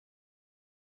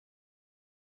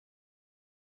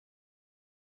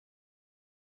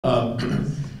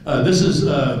This is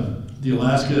the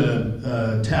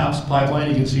Alaska TAPS pipeline.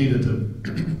 You can see that the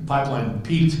pipeline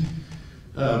peaked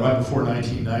right before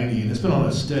 1990, and it's been on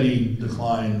a steady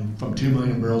decline from 2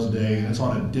 million barrels a day, and it's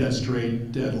on a dead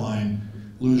straight, dead line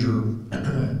loser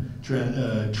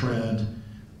trend,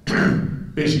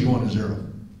 basically going to zero.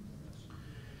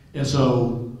 And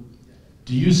so,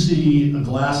 do you see a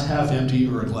glass half empty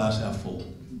or a glass half full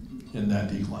in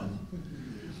that decline?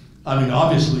 I mean,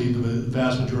 obviously, the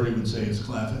vast majority would say it's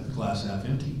glass half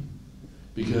empty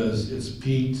because it's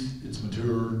peaked, it's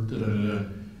mature, da-da-da-da.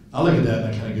 I look at that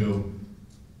and I kind of go,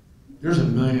 there's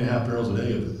 1.5 million barrels a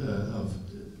day of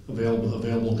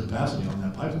available capacity on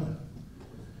that pipeline.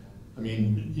 I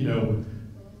mean, you know,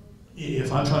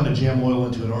 if I'm trying to jam oil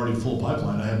into an already full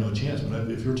pipeline, I have no chance.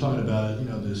 But if you're talking about, you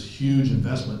know, this huge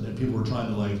investment that people are trying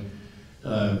to like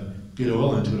get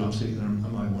oil into it, I'm sitting there,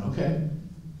 I'm like, well, okay,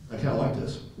 I kind of like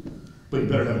this. But you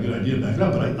better have a good idea to back it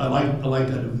up. But I like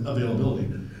that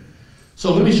availability.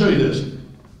 So let me show you this.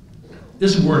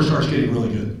 This is where it starts getting really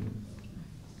good.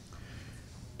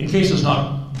 In case it's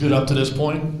not good up to this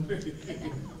point,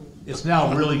 it's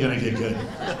now really going to get good.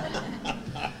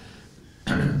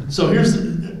 So here's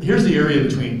the area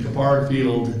between Kapard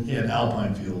Field and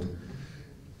Alpine Field.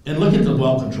 And look at the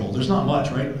well control. There's not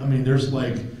much, right? I mean, there's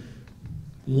like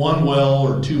 1 well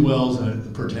or 2 wells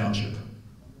per township.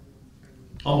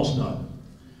 Almost none.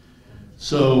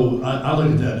 So I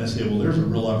look at that and I say, well, there's a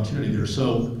real opportunity there.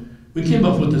 So we came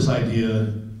up with this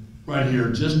idea right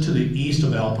here, just to the east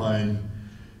of Alpine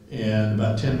and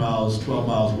about 10 miles, 12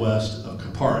 miles west of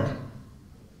Kapard.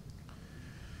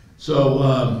 So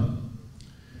I'm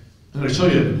going to show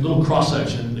you a little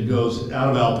cross-section that goes out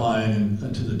of Alpine and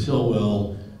into the Till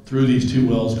well through these 2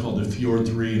 wells called the Fjord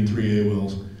 3 and 3A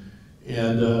wells.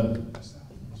 And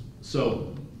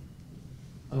so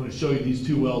I'm going to show you these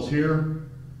 2 wells here.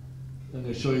 I'm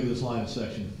going to show you this line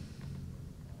section.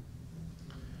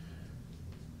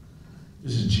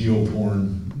 This is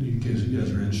geoporn, in case you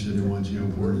guys are interested in what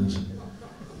geoporn is.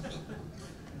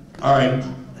 All right.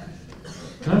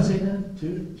 Can I say that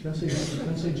too? Can I say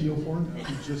geoporn?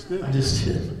 You just did. I just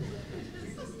did.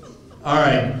 All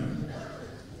right.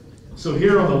 So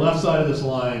here on the left side of this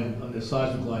line, on this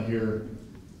seismic line here,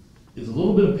 is a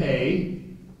little bit of pay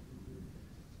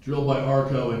drilled by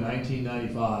ARCO in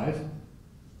 1995.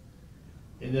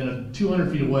 And then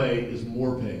 200 feet away is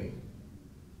more pay.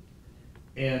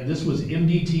 And this was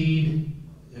MDT'd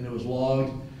and it was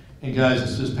logged. And guys,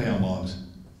 it's just pay on logs.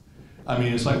 I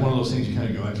mean, it's like one of those things you kind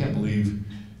of go, I can't believe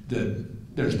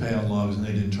that there's pay on logs and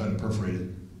they didn't try to perforate it.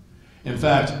 In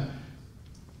fact,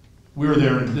 we were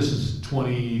there, and this is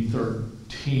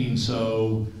 2013,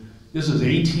 so this is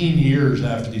 18 years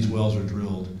after these wells were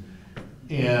drilled.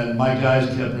 And my guys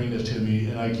kept bringing this to me,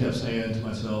 and I kept saying to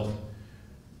myself,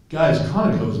 guys,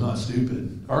 Conoco's not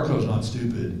stupid. ARCO's not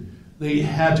stupid. They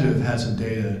had to have had some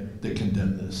data that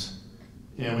condemned this.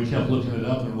 And we kept looking it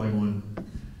up and we're like going,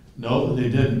 no, they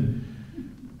didn't.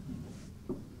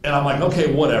 And I'm like,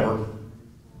 okay, whatever.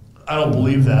 I don't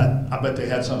believe that. I bet they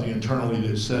had something internally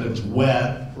that said it was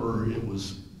wet or it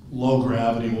was low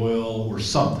gravity oil or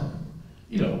something.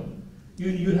 You know,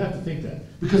 you'd have to think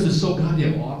that. Because it's so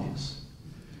goddamn obvious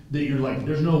that you're like,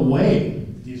 there's no way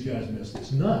these guys missed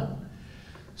this. None.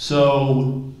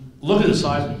 So look at the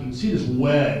seismic. You can see this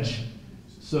wedge.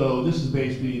 So this is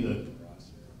basically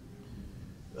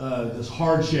this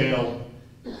hard shale,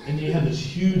 and you have this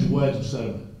huge wedge of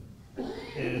sediment,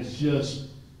 and it's just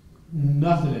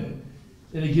nothing in it.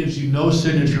 And it gives you no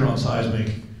signature on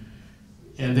seismic.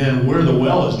 And then where the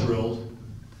well is drilled,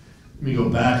 let me go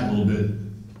back a little bit.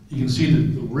 You can see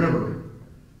the river.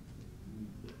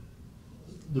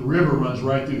 The river runs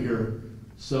right through here.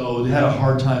 So they had a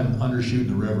hard time undershooting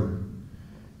the river.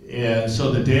 And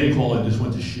so the data quality just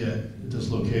went to shit at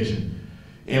this location.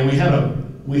 And we had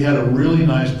a really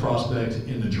nice prospect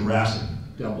in the Jurassic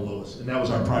down below us, and that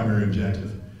was our primary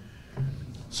objective.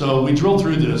 So we drilled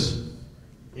through this,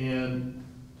 and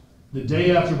the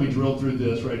day after we drilled through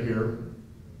this right here,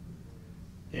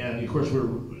 and of course we're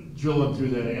drilling through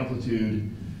that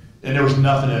amplitude, and there was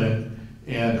nothing in it.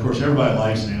 And of course everybody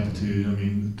likes an amplitude, I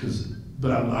mean,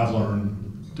 but I've learned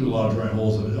through a lot of dry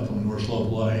holes up on the North Slope,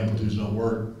 a lot of amplitudes don't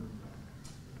work.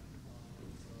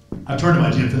 I turned to my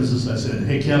geophysicist, I said,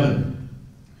 hey Kevin,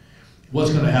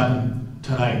 what's going to happen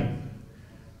tonight?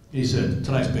 He said,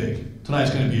 tonight's big.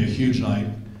 Tonight's going to be a huge night.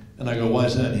 And I go, why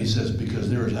is that? And he says, because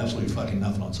there is absolutely fucking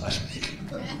nothing on seismic.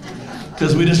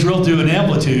 Because we just drilled through an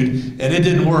amplitude and it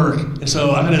didn't work. And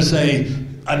so I'm going to say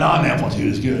a non-amplitude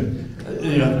is good.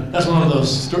 You know, that's one of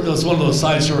those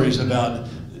side stories about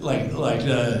like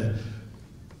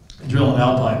drilling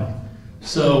Alpine.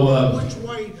 So which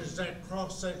way does that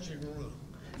cross section run?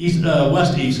 east,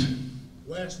 west-east.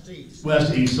 West-east.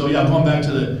 West-east. So yeah, going back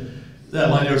to that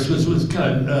line there, so it's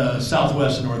kind of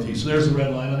southwest and northeast. So there's the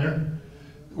red line on there,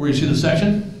 where you see the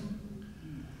section.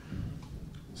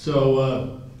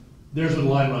 So there's where the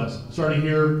line runs, starting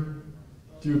here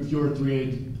through Fjord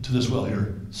 3 to this well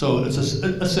here. So it's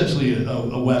essentially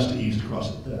a west to east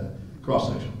cross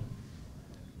section.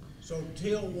 So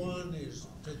till 1 is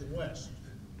to the west.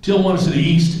 Till 1 is to the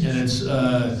east, and it's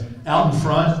out in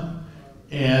front,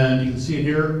 and you can see it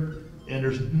here, and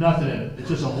there's nothing in it. It's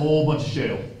just a whole bunch of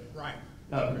shale. Right.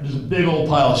 Just a big old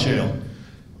pile of shale.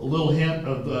 A little hint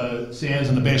of sands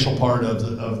in the basal part of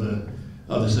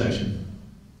the section.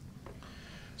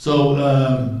 So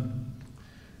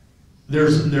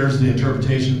there's the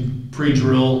interpretation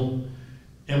pre-drill,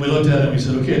 and we looked at it and we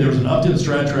said, okay, there was an up-dip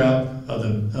strat trap of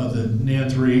the NAN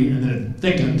 3, and then it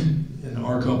thickened, and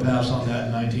Arco passed on that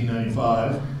in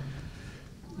 1995.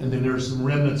 And then there's some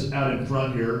remnants out in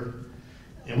front here,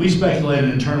 and we speculated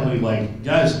internally, like,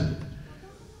 guys,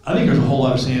 I think there's a whole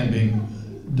lot of sand being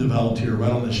developed here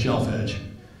right on this shelf edge.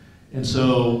 And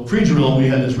so pre-drill, we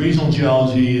had this regional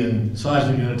geology and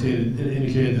seismic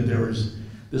indicated that there was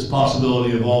this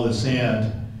possibility of all this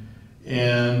sand.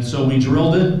 And so we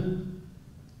drilled it,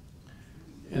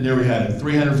 and there we had it,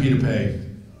 300 feet of pay.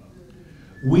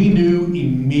 We knew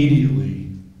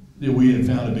immediately that we had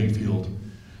found a big field.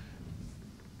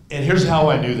 And here's how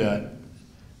I knew that.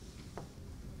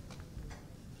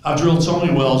 I've drilled so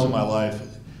many wells in my life.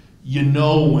 You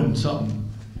know when something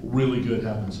really good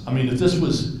happens. I mean, if this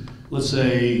was, let's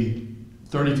say,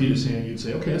 30 feet of sand, you'd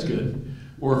say, okay, that's good.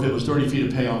 Or if it was 30 feet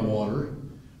of pay on water,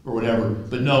 or whatever.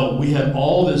 But no, we had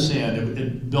all this sand.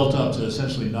 It built up to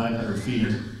essentially 900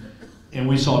 feet, and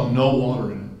we saw no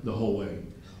water in it the whole way.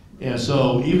 And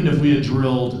so even if we had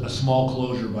drilled a small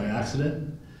closure by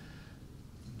accident,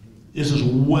 this is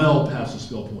well past the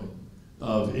spill point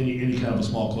of any kind of a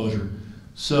small closure.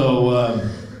 So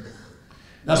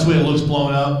that's the way it looks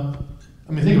blown up.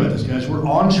 I mean, think about this, guys. We're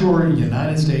onshore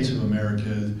United States of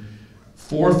America,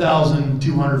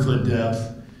 4,200 foot depth.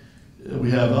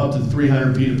 We have up to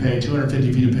 300 feet of pay,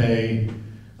 250 feet of pay,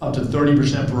 up to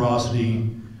 30% porosity,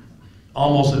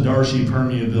 almost a Darcy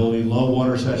permeability, low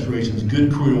water saturations,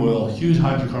 good crude oil, huge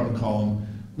hydrocarbon column.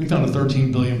 We found a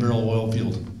 13 billion barrel oil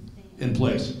field in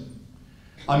place.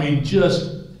 I mean,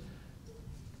 just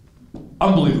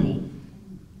unbelievable.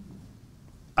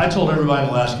 I told everybody in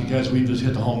Alaska, guys, we just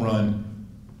hit the home run.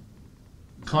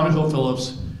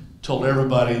 ConocoPhillips told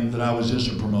everybody that I was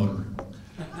just a promoter.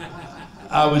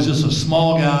 I was just a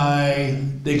small guy.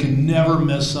 They could never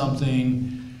miss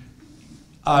something.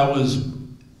 I was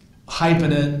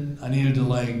hyping it. I needed to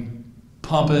like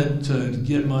pump it to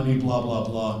get money, blah, blah,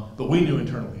 blah. But we knew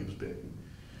internally it was big.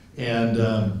 And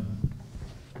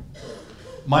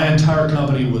my entire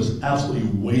company was absolutely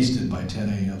wasted by 10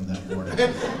 a.m. that morning.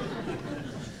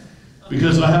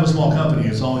 Because I have a small company,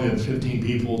 it's only at 15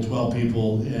 people, 12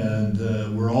 people, and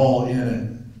we're all in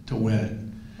it to win it.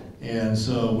 And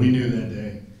so we knew that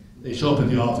day. They show up at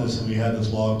the office and we had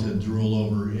this log to drool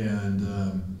over, and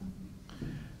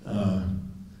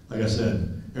like I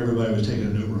said, everybody was taking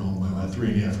an Uber home by about 3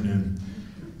 in the afternoon.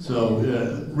 So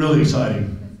really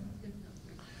exciting.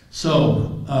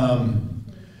 So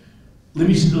let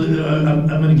me, I'm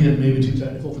going to get maybe too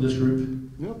technical for this group.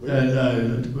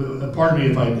 Pardon me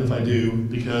if I do,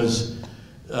 because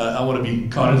I want to be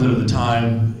cognizant of the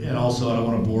time, and also I don't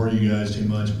want to bore you guys too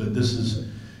much. But this is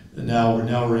now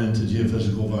we're into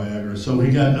geophysical Viagra. So we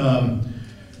got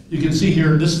you can see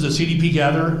here. This is the CDP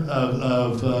gather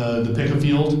of the Pica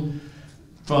field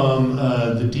from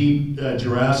the deep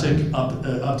Jurassic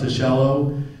up to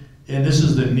shallow, and this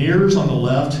is the nears on the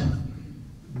left.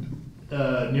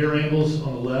 Near angles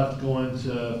on the left going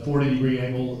to 40-degree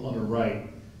angle on the right.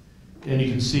 And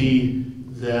you can see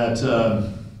that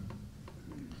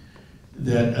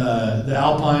the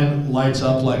alpine lights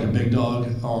up like a big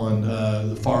dog on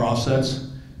the far offsets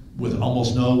with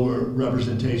almost no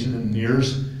representation in the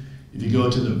nears. If you go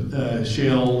to the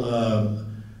shale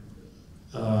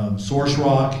source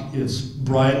rock, it's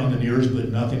bright on the nears but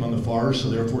nothing on the fars, so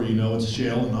therefore you know it's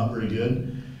shale and not very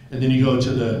good. And then you go to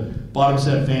the bottom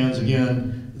set fans,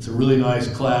 again, it's a really nice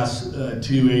class 2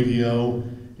 AVO.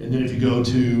 And then if you go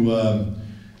to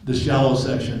the shallow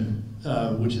section,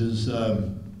 which is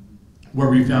where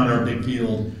we found our big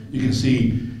field, you can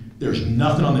see there's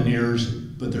nothing on the nears,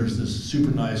 but there's this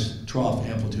super nice trough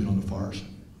amplitude on the fars.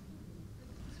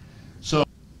 So,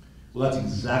 well, that's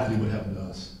exactly what happened to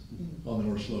us on the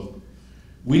North Slope.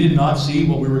 We did not see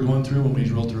what we were going through when we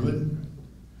drilled through it.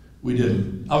 We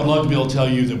didn't. I would love to be able to tell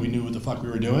you that we knew what the fuck we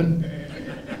were doing.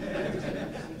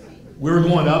 We were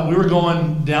going up, we were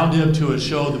going down dip to a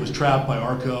show that was trapped by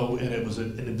Arco, and it was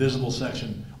an invisible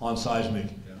section on seismic.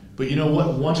 But you know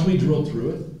what, once we drilled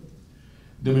through it,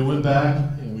 then we went back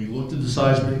and we looked at the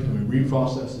seismic and we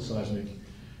reprocessed the seismic.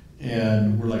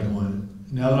 And we're like going,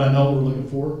 now that I know what we're looking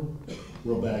for,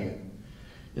 we'll bag it.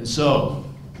 And so,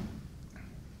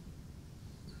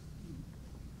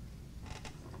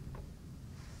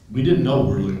 we didn't know what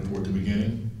we were looking for at the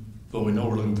beginning, but we know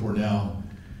what we're looking for now.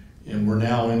 And we're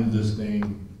now into this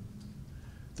thing,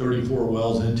 34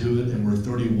 wells into it, and we're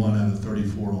 31 out of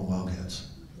 34 on Wildcats.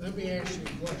 Let me ask you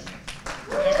a question.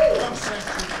 That cross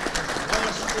section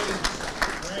is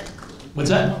west, right? What's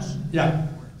that? Yeah.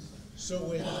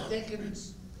 So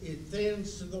it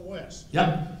thins to the west,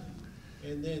 Yep.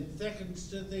 and then thickens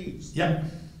to the east. Yep.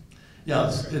 Yeah,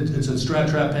 it's a strat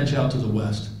trap pinch out to the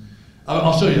west.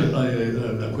 I'll show you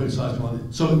a quick size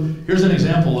one. So here's an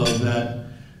example of that.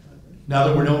 Now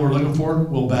that we know what we're looking for,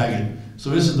 we'll bag it.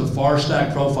 So this is the far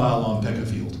stack profile on Pekka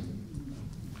Field.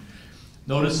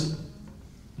 Notice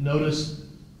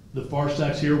the far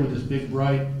stacks here with this big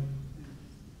bright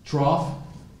trough.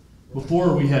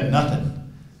 Before we had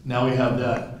nothing. Now we have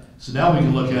that. So now we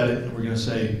can look at it and we're gonna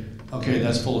say, okay,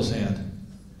 that's full of sand.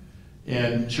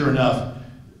 And sure enough,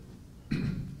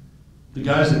 the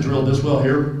guys that drilled this well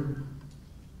here,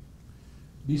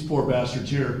 these poor bastards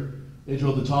here, they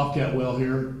drilled the Top Cat well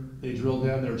here. They drilled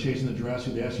down, they were chasing the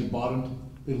Jurassic, they actually bottomed.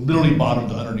 They literally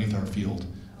bottomed underneath our field.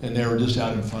 And they were just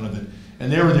out in front of it.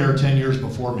 And they were there 10 years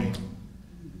before me.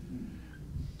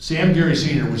 Sam Gary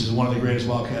Sr., which is one of the greatest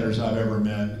wildcatters I've ever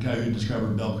met, the guy who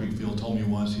discovered Bell Creek Field, told me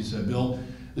once, he said, Bill,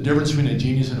 the difference between a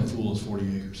genius and a fool is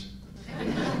 40 acres.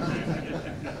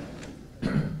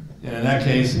 And in that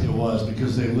case, it was,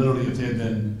 because they literally, if they had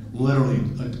been literally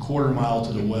a quarter mile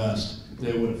to the west,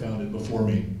 they would have found it before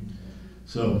me.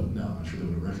 So, no, I'm not sure they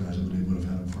would have recognized it, but they would have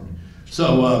found it before me.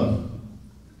 So,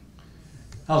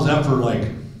 how's that for like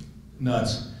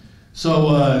nuts? So,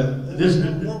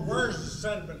 Where's the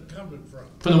sediment coming from?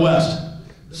 from the west.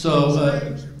 So,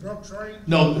 Brooks Range?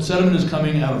 no, sediment is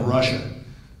coming out of Russia.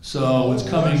 So it's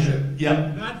coming, Russia?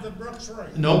 yeah. Not the Brooks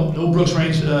Range? No Brooks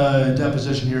Range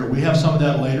deposition here. We have some of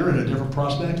that later at a different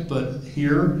prospect, but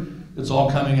here, it's all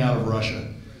coming out of Russia.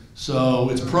 So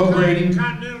it's prograding.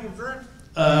 Continental drift?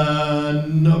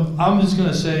 No, I'm just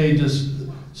gonna say just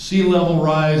sea level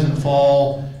rise and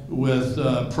fall with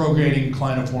prograding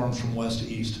cliniforms from west to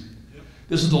east. Yep.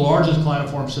 This is the largest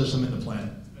cliniform system in the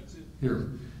planet. That's it.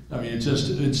 Here. I mean, it's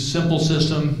a simple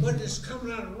system. But it's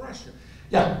coming out of Russia?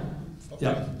 Yeah. Okay.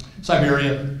 Yeah,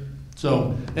 Siberia.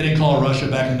 So they didn't call it Russia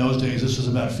back in those days. This was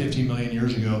about 15 million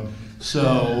years ago.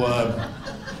 So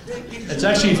it's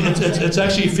actually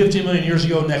 15 million years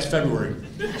ago next February.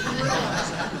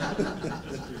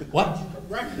 What?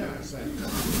 Recognize that.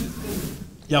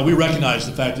 Yeah, we recognize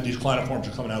the fact that these cliniforms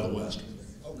are coming out of the west.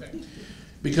 Okay.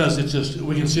 Because it's just,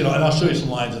 we can see it, and I'll show you some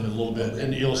lines in it a little bit,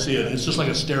 and you'll see it. It's just like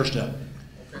a stair step.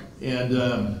 Okay.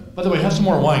 And by the way, have some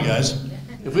more wine, guys.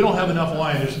 If we don't have enough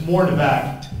wine, there's more in the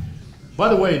back. By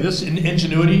the way, this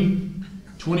Ingenuity,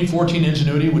 2014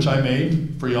 Ingenuity, which I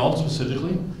made for y'all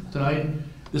specifically tonight,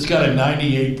 this got a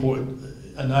 98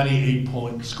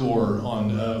 point score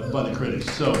on by the critics.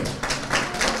 So,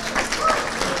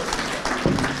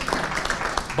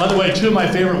 by the way, two of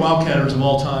my favorite wildcatters of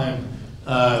all time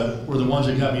were the ones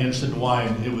that got me interested in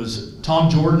wine. It was Tom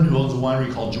Jordan, who owns a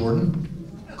winery called Jordan,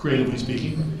 creatively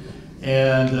speaking,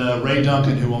 and Ray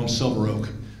Duncan, who owns Silver Oak.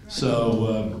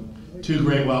 So, two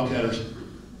great wildcatters.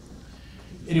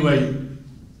 Anyway,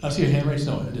 I see a hand raised?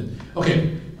 No, I didn't.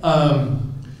 Okay,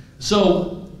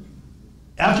 so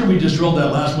after we just drilled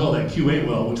that last well, that Q8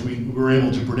 well, which we were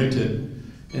able to predict it,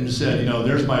 and said, you know,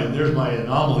 there's my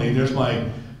anomaly, there's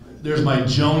my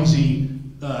Jonesy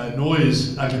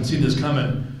noise, I can see this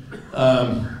coming.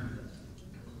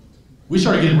 We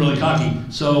started getting really cocky.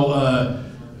 So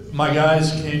my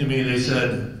guys came to me and they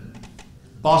said,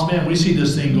 boss man, we see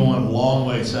this thing going a long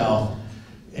way south.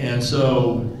 And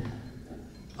so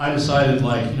I decided,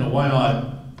 like, you know, why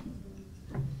not?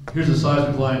 Here's a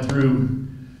seismic line through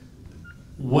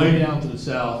way down to the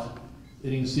south.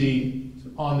 And you can see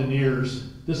on the nears,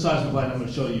 this seismic line I'm going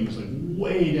to show you is like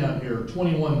way down here,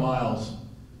 21 miles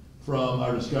from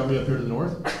our discovery up here to the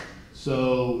north.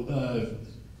 So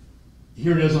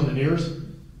here it is on the nears.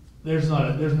 There's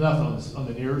nothing on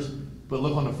the nears, but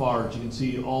look on the far edge. You can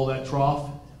see all that trough.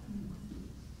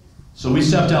 So we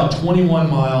stepped out 21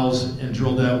 miles and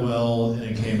drilled that well, and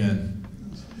it came in.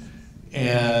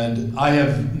 And I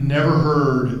have never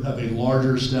heard of a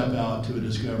larger step out to a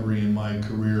discovery in my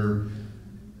career,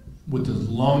 with the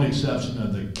lone exception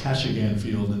of the Kashagan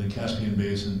field in the Caspian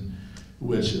Basin,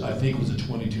 which I think was a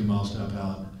 22-mile step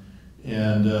out.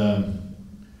 And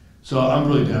so I'm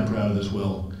really damn proud of this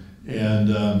well. And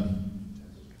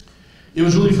it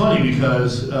was really funny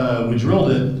because we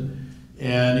drilled it,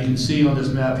 and you can see on this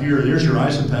map here, there's your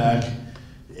isopack,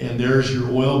 and there's your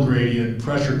oil gradient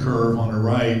pressure curve on the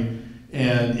right.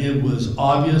 And it was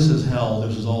obvious as hell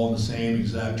this was all in the same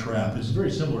exact trap. It's very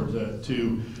similar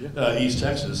to East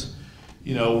Texas,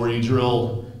 you know, where you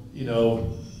drill, you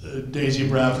know, Daisy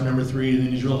Bradford number 3, and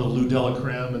then you drill the Lou Dela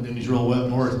Creme, and then you drill Webb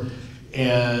North.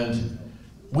 And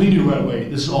we knew right away,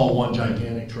 this is all one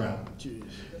gigantic trap. Jeez.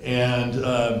 And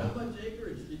how much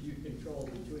acreage did you control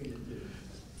between the two?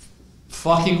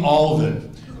 fucking all of it.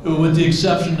 With the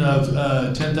exception of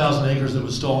 10,000 acres that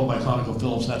was stolen by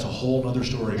ConocoPhillips. That's a whole other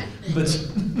story. But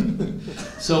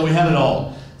so we had it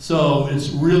all. So it's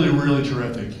really, really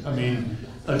terrific. I mean,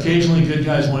 occasionally good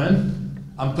guys win.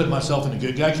 I'm putting myself in the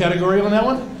good guy category on that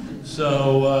one.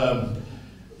 So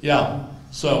yeah.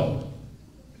 So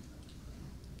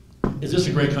is this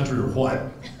a great country or what?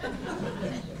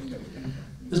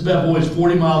 This bad boy is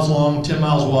 40 miles long, 10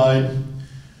 miles wide.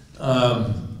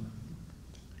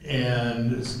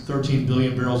 And it's 13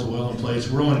 billion barrels of oil in place.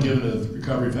 We're only given a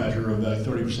recovery factor of about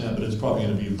 30%, but it's probably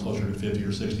going to be closer to 50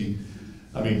 or 60.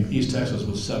 I mean, East Texas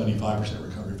was 75%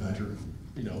 recovery factor.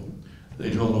 You know, they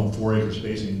drilled on 4-acre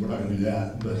spacing. We're not going to do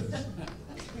that. But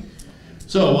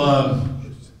so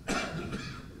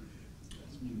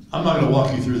I'm not going to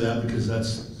walk you through that because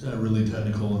that's really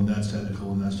technical, and that's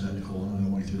technical, and that's technical. And I'm going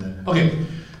to walk you through that.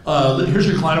 Okay, here's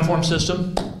your cliniform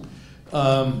system.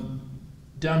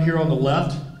 Down here on the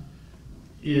left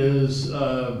is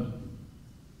the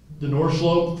north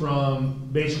slope from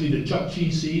basically the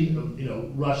Chukchi Sea, you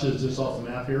know, rushes this off the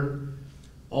map here,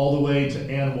 all the way to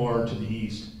Anwar to the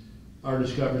east. Our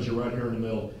discoveries are right here in the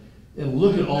middle. And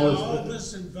look at all Now, this. all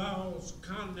this involves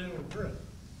continental drift,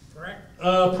 correct?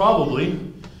 Probably.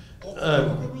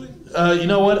 Probably? You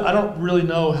know what? I don't really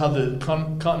know how the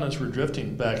continents were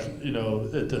drifting back, you know,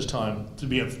 at this time, to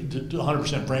be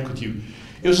 100% frank with you.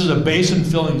 It was just a basin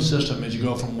filling system as you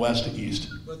go from west to east.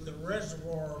 But the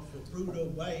reservoir for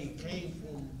Prudhoe Bay came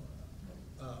from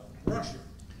Russia.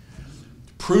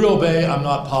 Prudhoe Bay, I'm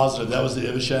not positive. That was the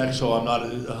Ivashak, so I'm not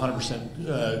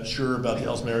 100% sure about the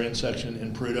Elsmerian section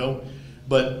in Prudhoe.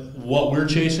 But what we're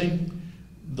chasing,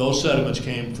 those sediments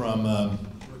came from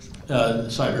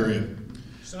Siberia.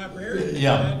 Siberia?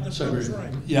 Yeah, The Siberia. Brooks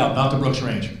Range. Yeah, not the Brooks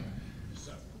Range.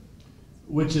 So,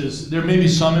 Which is, there may be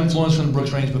some influence from the Brooks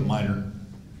Range, but minor.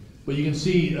 But you can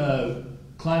see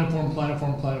cliniform,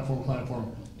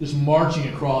 just marching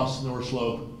across the north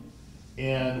slope.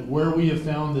 And where we have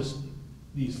found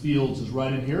these fields is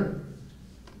right in here.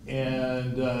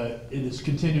 And it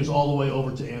continues all the way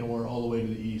over to Anwar, all the way to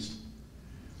the east.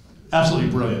 Absolutely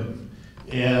brilliant.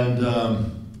 And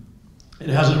it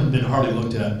hasn't been hardly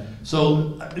looked at.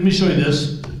 So let me show you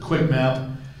this quick map.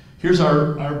 Here's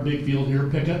our big field here,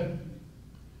 Picca.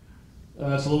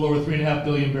 It's a little over 3.5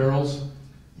 billion barrels.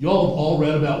 You all have all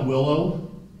read about Willow.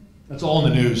 That's all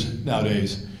in the news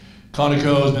nowadays.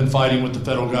 Conoco has been fighting with the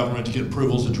federal government to get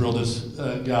approvals to drill this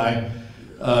guy.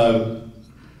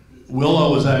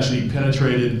 Willow was actually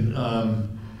penetrated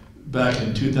back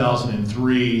in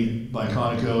 2003 by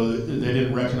Conoco. They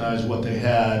didn't recognize what they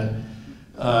had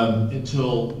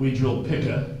until we drilled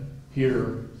Picca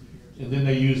here, and then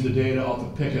they used the data off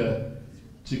of Picca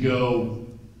to go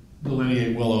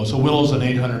delineate Willow. So Willow's an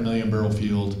 800 million barrel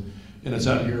field, and it's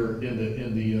out here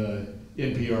in the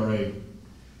NPRA.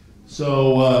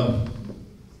 So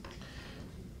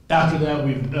after that,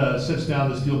 we've since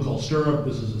found this field called Stirrup.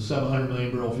 This is a 700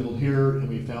 million barrel field here, and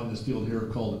we found this field here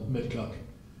called Midcook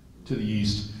to the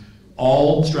east.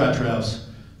 All strat traps,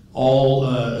 all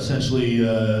essentially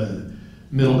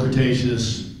Middle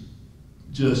Cretaceous,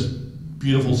 just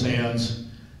beautiful sands,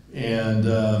 and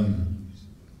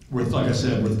like I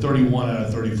said, we're 31 out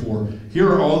of 34. Here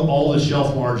are all the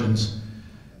shelf margins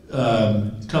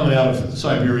coming out of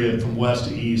Siberia from west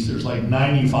to east. There's like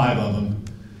 95 of them.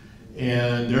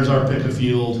 And there's our Picca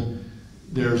field,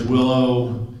 there's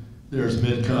Willow, there's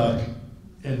Midcook,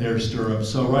 and there's Stirrup.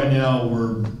 So right now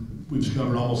we've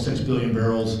discovered almost 6 billion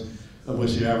barrels, of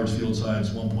which the average field size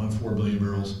is 1.4 billion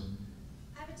barrels.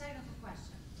 I have a technical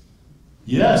question.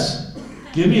 Yes,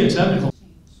 give me a technical.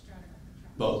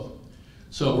 Both.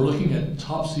 So we're looking at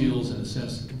top seals in the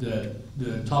sense that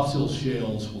the top seal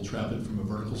shales will trap it from a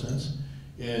vertical sense.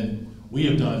 And we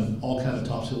have done all kind of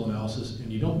top seal analysis,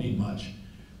 and you don't need much.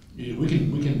 We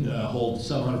can hold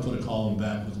 700 foot of column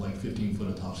back with like 15 foot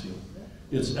of top seal.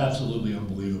 It's absolutely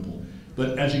unbelievable.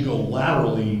 But as you go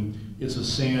laterally, it's a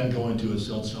sand going to a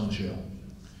siltstone shale.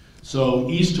 So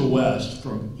east to west,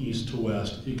 from east to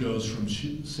west, it goes from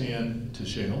sand to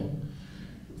shale.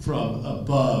 from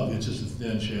above, it's just a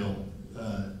thin shale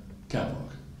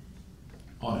caprock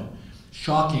on it.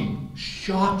 Shocking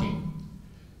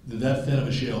that thin of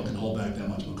a shale can hold back that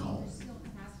much of a column.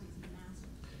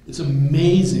 It's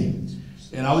amazing.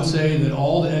 And I would say that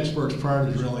all the experts prior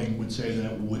to drilling would say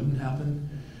that wouldn't happen.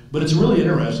 But it's really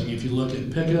interesting if you look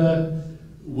at Pica,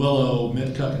 Willow,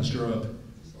 Midcuck, and Stirrup.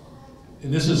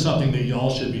 And this is something that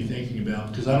y'all should be thinking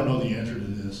about because I don't know the answer to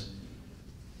this.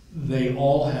 They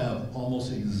all have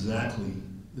almost exactly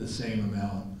the same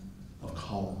amount of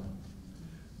column.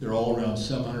 They're all around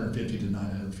 750 to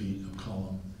 900 feet of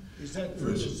column. Is that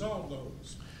through the salt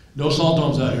domes? No salt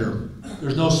domes out here.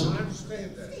 There's no. I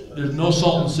understand that. There's no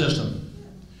salting system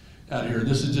out here.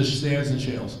 This is just sands and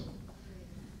shales.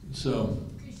 So.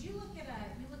 Because you look at a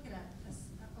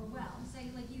well,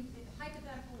 say like you, a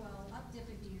hypothetical well, up dip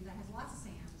at you that has lots of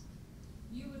sand,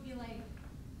 you would be like,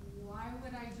 why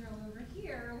would I drill over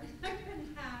here when I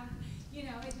couldn't have,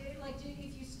 like if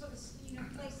you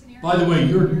play scenarios. By the way,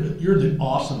 you're the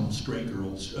awesome straight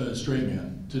girl, straight man.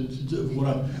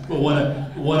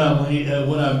 What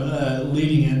I'm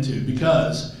leading into,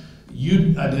 because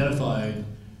you identified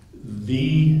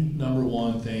the number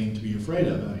one thing to be afraid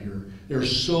of out here. There are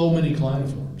so many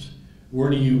cliniforms. Where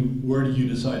do you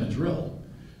decide to drill?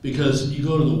 Because you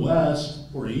go to the west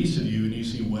or east of you and you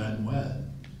see wet and wet,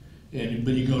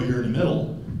 but you go here in the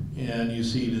middle and you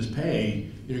see this pay.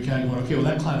 You're kind of going, okay, well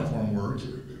that cliniform worked,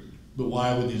 but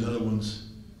why would these other ones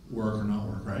work or not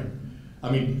work, right? I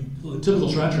mean, the typical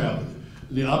strat trap,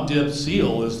 the up dip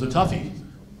seal is the toughie.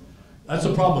 That's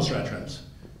the problem with strat traps.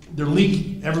 They're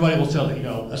leaky. Everybody will tell you,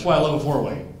 that's why I love a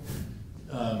four-way.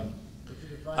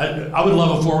 I would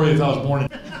love a four-way if I was born in.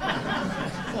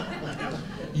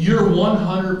 You're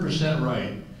 100%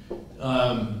 right.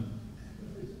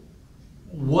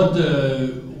 What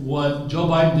Joe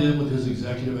Biden did with his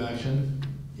executive action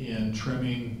in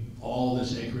trimming all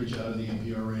this acreage out of the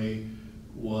MPRA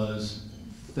was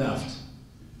theft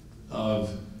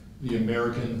of the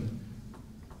American,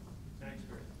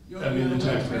 the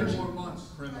taxpayers.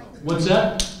 What's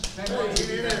that?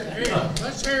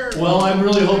 Let's hear it. Well, I'm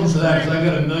really hoping for that because I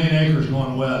got 1 million acres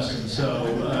going west, and so,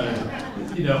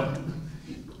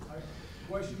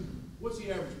 Question, what's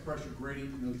the average pressure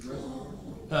gradient in those reservoirs?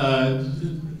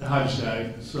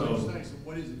 hydrostatic, so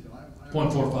What is it?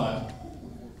 0.45.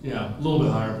 Yeah, a little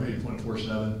bit higher, maybe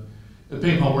 0.47.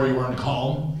 Depending on where you are in the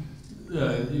column.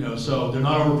 So they're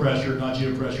not overpressured, not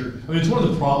geopressure. I mean, it's one of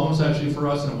the problems actually for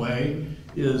us in a way,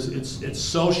 is it's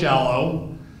so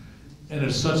shallow and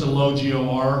it's such a low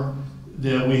GOR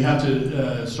that we have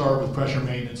to start with pressure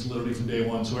maintenance literally from day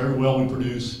one. So every well we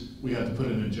produce, we have to put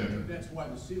in an injector. That's why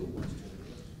the seal was.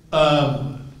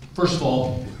 First of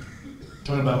all,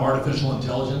 talking about artificial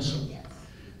intelligence,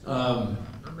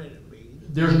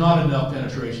 there's not enough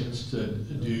penetrations to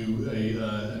do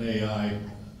an AI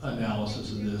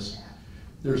analysis of this.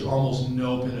 There's almost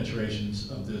no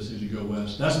penetrations of this as you go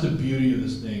west. That's the beauty of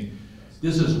this thing.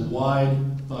 This is wide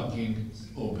fucking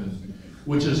open,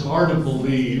 which is hard to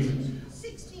believe.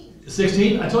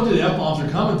 16? I told you the F-bombs are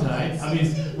coming tonight. I mean,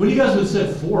 when you guys would have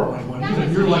said 4,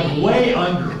 you're like way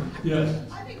under. Yeah.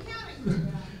 I've been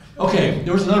counting. Okay,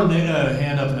 there was another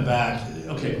hand up in the back.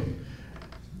 Okay.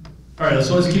 All right,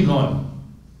 so let's keep going.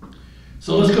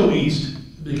 So let's go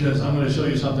east, because I'm going to show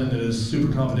you something that is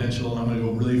super confidential, and I'm going to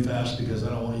go really fast because I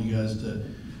don't want you guys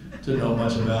to know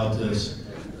much about this.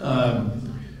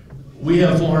 We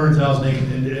have 400,000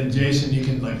 acres, and Jason, you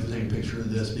can take a picture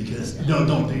of this because, no,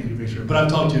 don't take a picture, but I've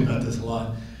talked to you about this a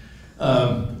lot.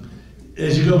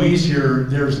 As you go east here,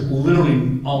 there's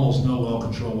literally almost no well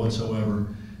control whatsoever,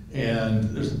 and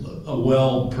there's a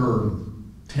well per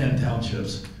 10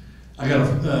 townships. I got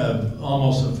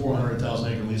almost a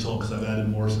 400,000 acre leasehold because I've added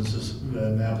more since this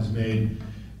map is made.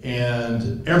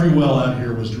 And every well out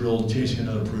here was drilled chasing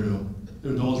another Prudhoe.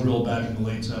 They were all drilled back in the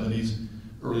late 70s,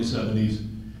 early 70s.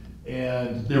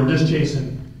 And they were just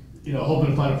chasing, hoping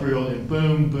to find a Prudhoe, and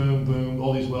boom, boom, boom,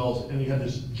 all these wells. And you had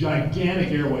this gigantic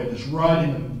airway that's right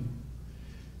in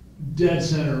the dead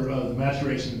center of the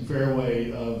maturation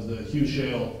fairway of the Hugh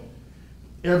Shale.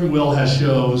 Every well has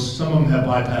shows, some of them have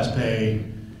bypass pay.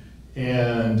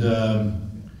 And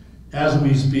as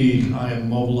we speak, I am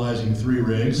mobilizing 3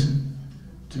 rigs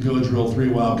to go drill 3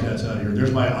 Wildcats out here.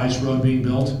 There's my ice road being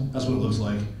built. That's what it looks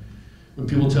like. When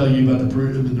people tell you about the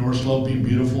North Slope being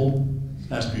beautiful,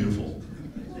 that's beautiful.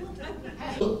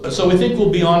 So we think we'll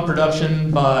be on production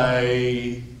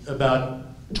by about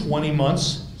 20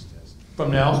 months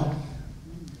from now.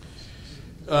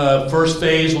 First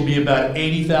phase will be about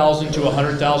 80,000 to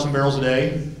 100,000 barrels a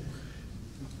day.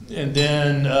 And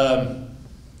then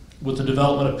with the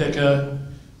development of Pica,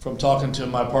 from talking to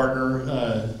my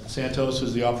partner, Santos,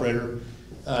 who's the operator,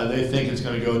 they think it's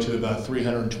going to go to about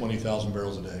 320,000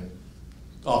 barrels a day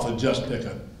off of just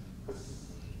pickup.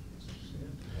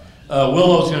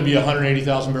 Willow's going to be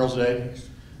 180,000 barrels a day.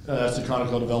 That's the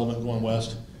Conoco development going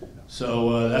west.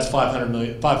 So that's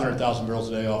 500,000 barrels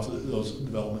a day off of those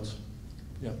developments.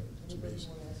 Yeah.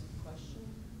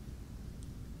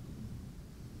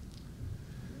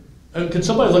 Can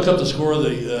somebody look up the score of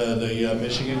the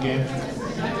Michigan game?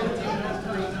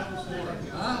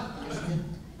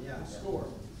 Score.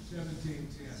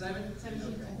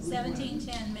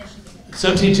 17-10 Michigan.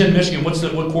 17-10 Michigan.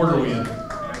 What quarter are we in?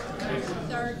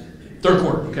 Third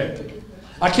quarter. Okay.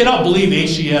 I cannot believe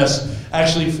HGS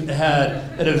actually had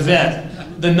an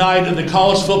event the night of the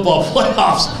college football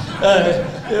playoffs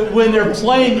when they're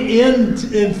playing in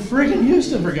friggin'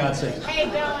 Houston, for God's sake. Hey,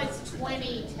 Bill, it's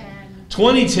 2010.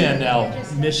 2010 now.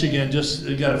 Michigan just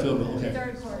got a field goal. Okay.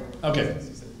 Third quarter. Okay.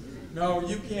 No,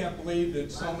 you can't believe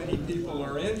that so many people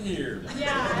are in here.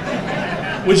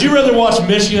 Yeah. Would you rather watch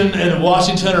Michigan and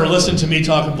Washington or listen to me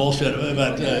talking bullshit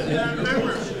about?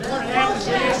 Remember what happened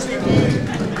to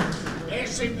SMU?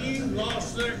 SMU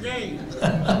lost their game.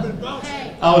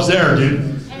 Hey. I was there,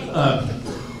 dude. I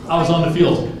was on the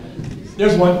field.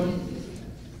 There's one.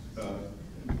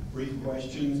 Brief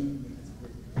question.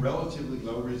 Relatively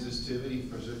low resistivity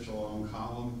for such a long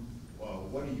column.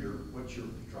 What's your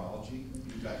petrology?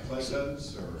 You got clay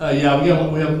coats or? Yeah, we have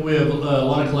a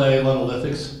lot of clay, a lot of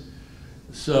lithics.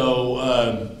 So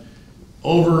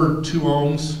over 2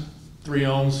 ohms, 3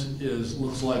 ohms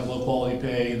looks like low quality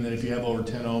pay, and then if you have over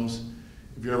 10 ohms,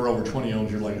 if you're ever over 20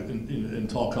 ohms, you're like in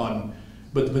tall cotton.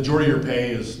 But the majority of your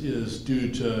pay is due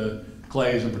to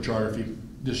clays and petrography,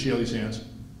 just shaly sands.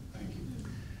 Thank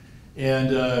you.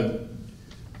 And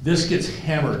this gets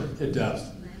hammered at depth.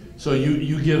 So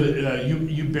you give it,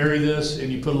 you bury this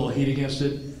and you put a little heat against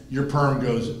it, your perm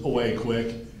goes away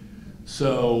quick.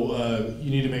 So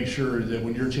you need to make sure that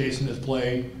when you're chasing this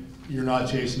play, you're not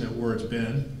chasing it where it's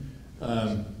been.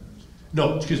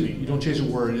 No, excuse me, you don't chase it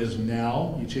where it is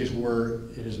now, you chase where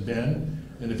it has been.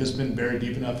 And if it's been buried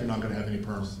deep enough, you're not gonna have any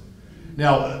perm.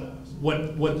 Now,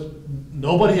 what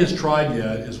nobody has tried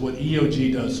yet is what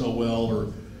EOG does so well,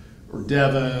 or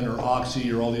Devon, or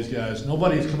Oxy, or all these guys.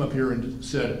 Nobody has come up here and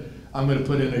said, I'm going to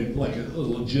put in a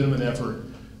legitimate effort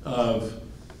of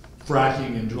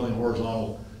fracking and drilling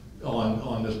horizontal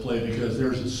on this play, because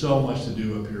there's so much to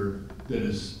do up here that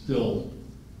is still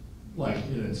like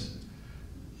it's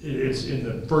in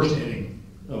the first inning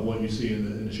of what you see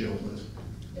in the shale plays.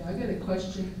 Yeah, I got a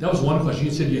question. That was one question.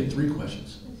 You said you had 3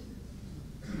 questions.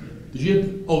 Did you have,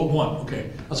 oh, 1,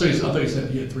 okay. I thought you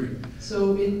said you had 3.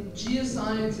 So in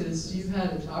geoscientists, you've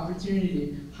had an opportunity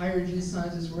to hire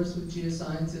geoscientists, work with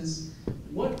geoscientists.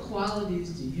 What qualities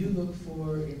do you look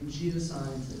for in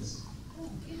geoscientists?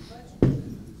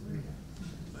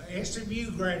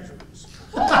 SMU graduates.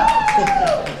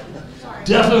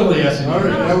 Definitely SMU. All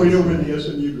right, now we know where the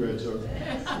SMU grads are.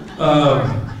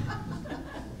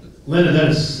 Linda, that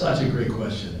is such a great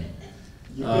question.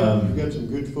 You've got some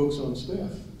good folks on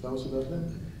staff. Tell us about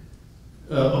them.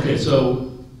 Okay,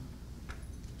 so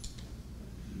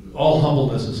all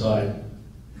humbleness aside,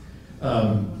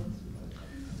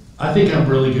 I think I'm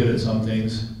really good at some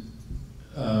things.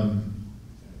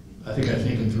 I think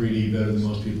in 3D better than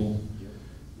most people.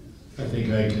 I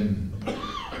think I can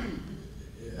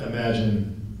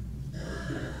imagine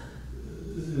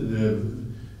the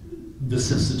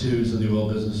vicissitudes of the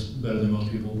oil business better than most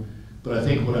people. But I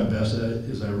think what I'm best at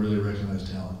is I really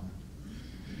recognize talent.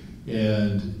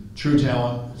 And true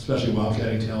talent, especially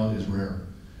wildcatting talent, is rare.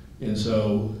 And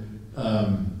so,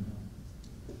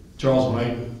 Charles,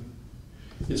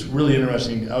 it's really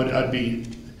interesting. I'd be,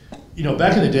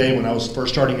 back in the day when I was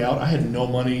first starting out, I had no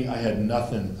money, I had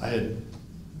nothing. I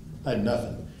had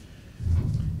nothing.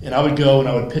 And I would go and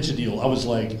I would pitch a deal. I was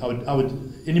like,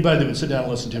 anybody that would sit down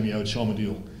and listen to me, I would show them a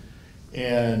deal.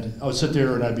 And I would sit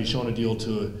there and I'd be showing a deal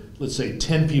to, let's say,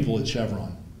 10 people at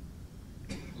Chevron.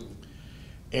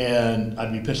 And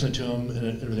I'd be pitching it to them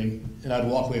and everything, and I'd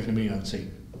walk away from the meeting and I would say,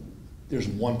 there's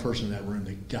one person in that room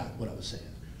that got what I was saying.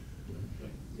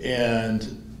 And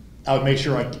I would make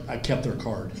sure I kept their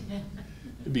card,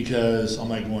 because I'm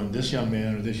like going, this young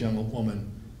man or this young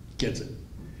woman gets it.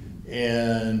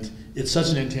 And it's such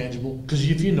an intangible, because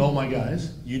if you know my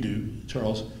guys, you do,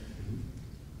 Charles,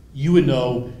 you would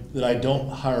know that I don't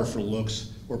hire for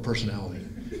looks or personality.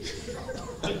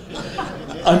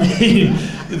 I mean,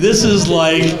 this is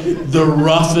like the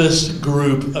roughest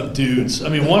group of dudes. I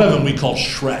mean, one of them we call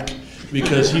Shrek,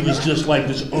 because he was just like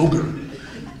this ogre.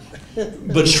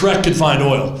 But Shrek could find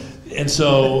oil. And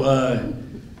so,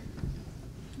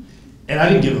 And I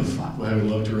didn't give a fuck how he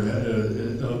looked or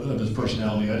of his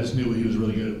personality. I just knew he was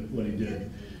really good at what he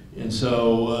did. And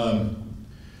so,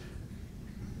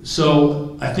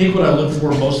 so I think what I look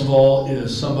for most of all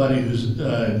is somebody who's,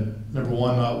 number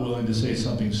one, not willing to say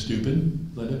something stupid.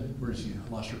 Linda, where is she? I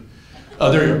lost her.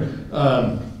 Oh, there you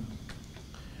are.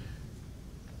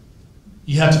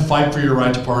 You have to fight for your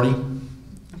right to party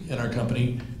in our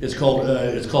company. It's called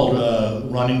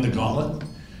running the gauntlet.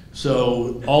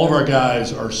 So all of our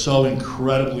guys are so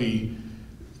incredibly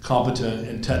competent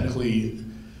and technically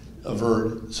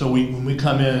avert. So when we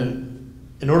come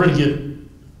in order to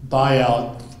get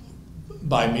buyout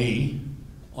by me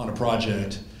on a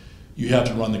project, you have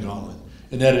to run the gauntlet.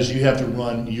 And that is, you have to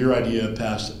run your idea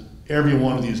past every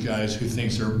one of these guys who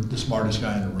thinks they're the smartest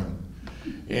guy in the room.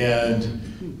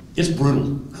 And it's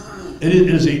brutal.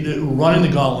 Running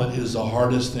the gauntlet is the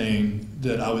hardest thing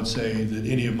that I would say that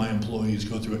any of my employees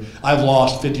go through. I've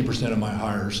lost 50% of my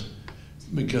hires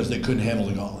because they couldn't handle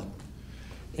the gauntlet.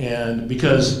 And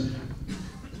because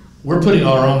we're putting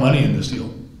our own money in this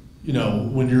deal. You know,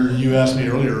 when you asked me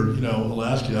earlier, you know,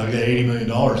 last year, I got $80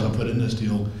 million I put in this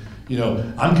deal. You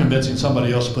know, I'm convincing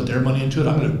somebody else to put their money into it.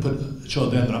 I'm gonna show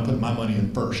them that I'm putting my money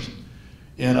in first.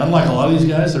 And unlike a lot of these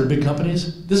guys that are big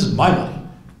companies, this is my money.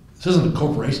 This isn't the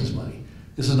corporation's money.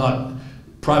 This is not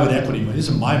private equity money. This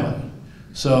is my money.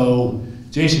 So,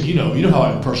 Jason, you know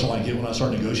how personal I get when I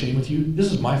start negotiating with you.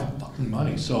 This is my fucking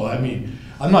money. So, I mean,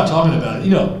 I'm not talking about it.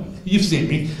 You know, you've seen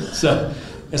me. So,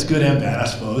 it's good and bad, I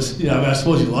suppose. You know, I mean, I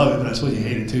suppose you love it, but I suppose you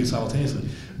hate it too simultaneously.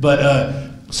 But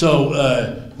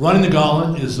running the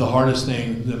gauntlet is the hardest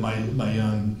thing that my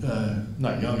young,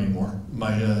 not young anymore,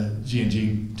 my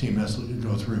G&G team has to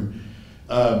go through.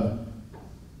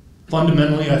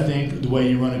 Fundamentally, I think the way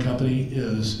you run a company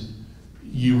is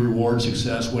you reward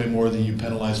success way more than you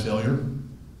penalize failure.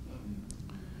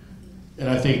 And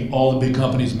I think all the big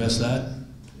companies miss that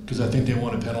because I think they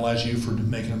want to penalize you for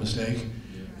making a mistake.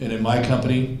 And in my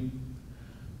company,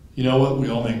 you know what? We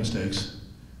all make mistakes.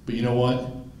 But you know what?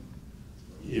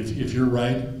 If you're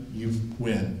right, you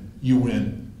win. You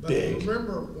win big. But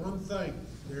remember one thing,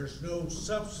 there's no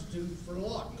substitute for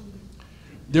luck.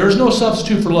 There's no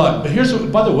substitute for luck. But here's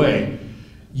what, by the way,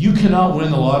 you cannot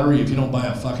win the lottery if you don't buy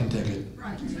a fucking ticket.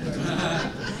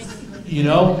 You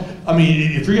know? I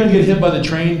mean, if you're going to get hit by the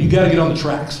train, you got to get on the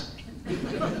tracks.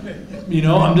 You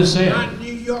know, I'm just saying. Not in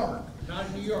New York. Not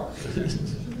in New York.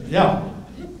 Yeah.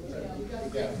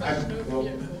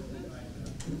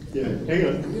 Yeah, hang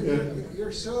on.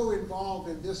 You're so involved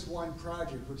in this one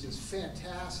project, which is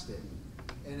fantastic,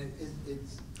 and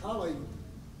it's probably,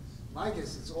 my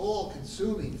guess, it's all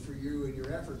consuming for you and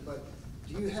your effort, but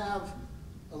do you have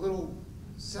a little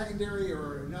secondary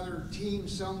or another team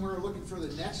somewhere looking for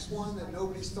the next one that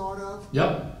nobody's thought of?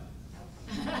 Yep.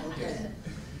 Okay.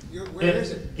 Where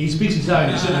is it? He speaks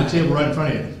Italian. He's sitting at the table right in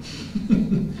front of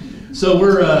you. So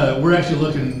we're actually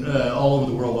looking all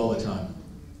over the world all the time.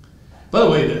 By the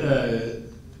way,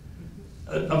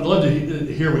 I would love to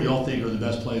hear what y'all think are the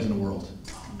best plays in the world.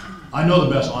 I know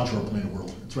the best onshore play in the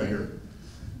world. It's right here.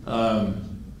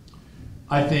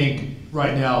 I think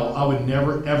right now I would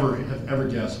never ever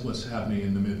guessed what's happening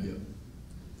in Namibia.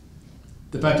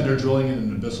 The fact that they're drilling in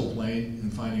an abyssal plain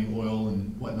and finding oil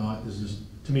and whatnot is just,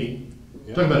 to me,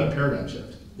 talking about a paradigm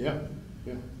shift. Yeah,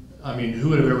 yeah. I mean, who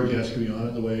would have ever guessed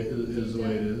Guyana the way it is the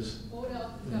way it is? Hold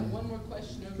up, we've got one more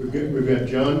question over We've got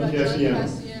John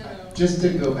Cassiano. Just to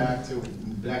go back to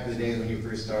back in the days when you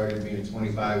first started, being a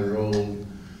 25-year-old,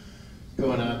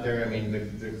 going out there, I mean,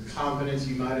 the confidence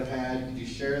you might have had, could you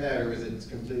share that, or was it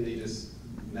completely just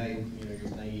naive, you're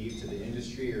naive to the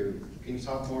industry, or can you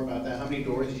talk more about that? How many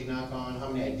doors did you knock on? How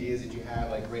many ideas did you have,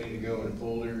 like, ready to go in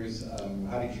folders?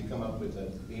 How did you come up with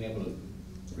being able to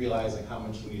realize, like, how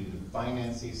much you needed to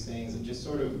finance these things, and just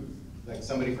sort of, like,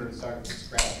 somebody for starting from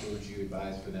scratch, what would you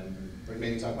advise for them? Or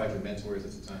maybe talk about your mentors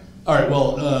at the time. All right,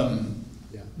 well,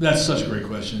 that's such a great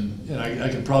question, and I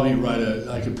could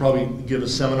probably give a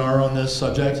seminar on this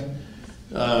subject.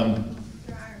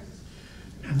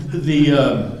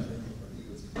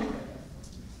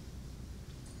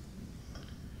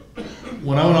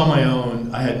 When I went on my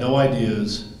own, I had no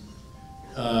ideas.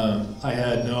 I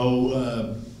had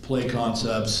no play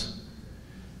concepts.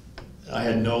 I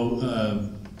had no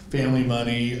family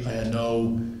money. I had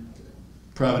no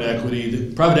private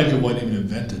equity. Private equity wasn't even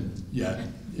invented yet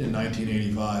in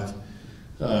 1985.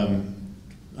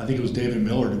 I think it was David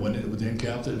Miller with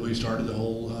InCap that really started the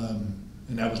whole,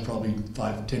 and that was probably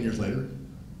 5-10 years later,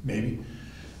 maybe.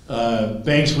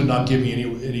 Banks would not give me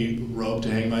any rope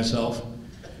to hang myself.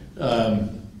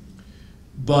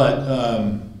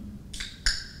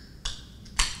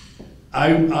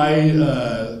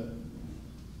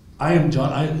 I am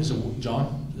John.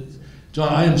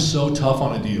 John, I am so tough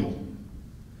on a deal.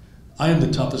 I am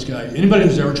the toughest guy. Anybody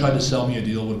who's ever tried to sell me a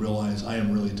deal would realize I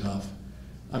am really tough.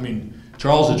 I mean,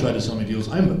 Charles had tried to sell me deals.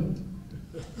 I'm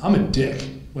a dick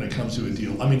when it comes to a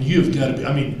deal. I mean, you've got to be.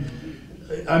 I mean,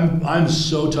 I'm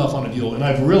so tough on a deal, and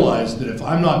I've realized that if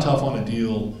I'm not tough on a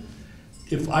deal,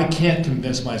 if I can't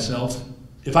convince myself,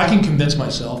 if I can convince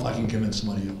myself, I can convince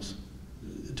somebody else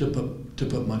to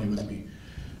put money with me.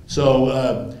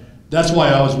 So that's why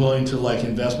I was willing to like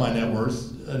invest my net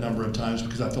worth a number of times,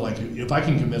 because I feel like if I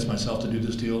can convince myself to do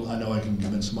this deal, I know I can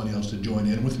convince somebody else to join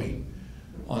in with me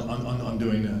on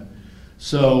doing that.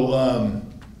 So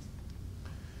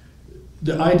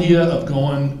the idea of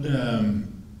going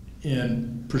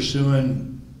and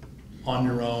pursuing on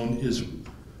your own is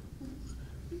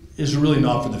really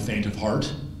not for the faint of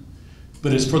heart,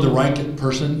 but it's for the right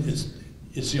person.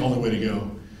 It's the only way to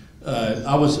go.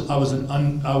 I was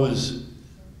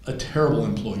a terrible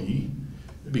employee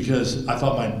because I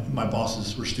thought my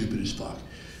bosses were stupid as fuck.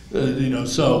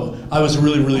 So I was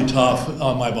really tough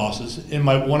on my bosses, and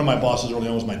one of my bosses early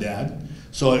on was my dad.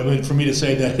 So for me to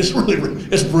say that it's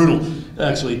brutal,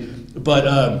 actually. But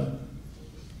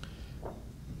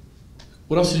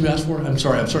what else did you ask for? I'm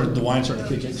sorry. The wine's starting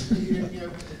to kick in.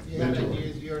 You had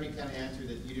ideas. You already kind of answered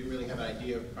that you didn't really have an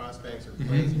idea of prospects or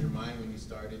plays in your mind when you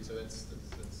started. So that's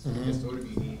I guess sort of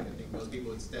unique. I think most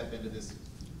people would step into this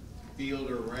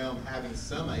field or realm having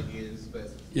some ideas,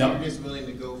 but you're just willing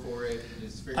to go for it and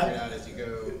just figure it out as you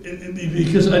go.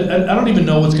 Because I don't even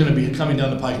know what's going to be coming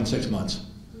down the pike in 6 months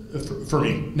for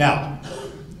me now.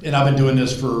 And I've been doing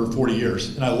this for 40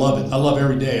 years, and I love it. I love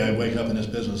every day I wake up in this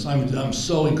business. I'm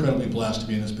so incredibly blessed to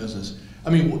be in this business.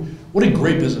 I mean, what a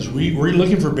great business. Were you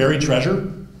looking for buried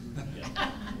treasure?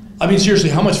 I mean, seriously,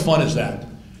 how much fun is that?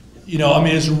 I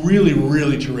mean, it's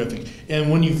really terrific. And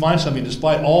when you find something,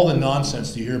 despite all the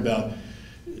nonsense that you hear about,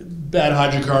 bad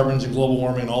hydrocarbons and global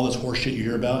warming and all this horse shit you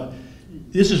hear about,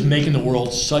 this is making the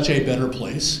world such a better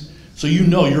place. So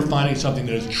you're finding something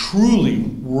that is truly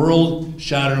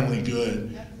world-shatteringly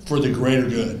good for the greater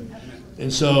good.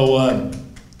 And so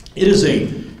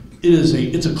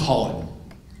it's a calling.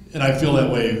 And I feel that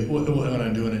way when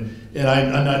I'm doing it.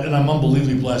 And I'm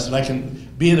unbelievably blessed that I can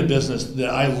be in a business that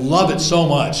I love it so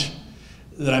much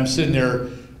that I'm sitting there.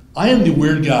 I am the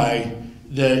weird guy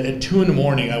that at 2 in the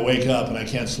morning I wake up and I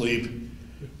can't sleep,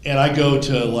 and I go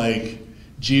to like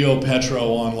GeoPetro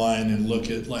online and look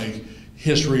at like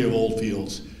history of old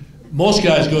fields. Most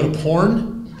guys go to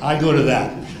porn. I go to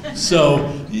that. So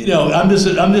I'm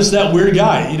just that weird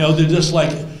guy. They're just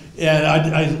like, and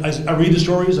I read the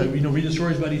stories. I read the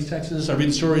stories about East Texas. I read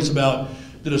the stories about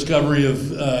the discovery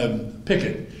of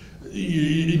Pickett.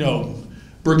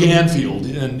 Bergan Field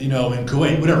and in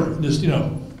Kuwait, whatever. Just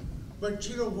But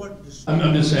you know what?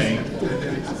 I'm just saying.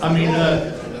 I mean,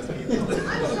 I'm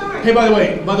sorry. Hey, by the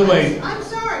way. I'm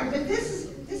sorry, but this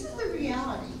is the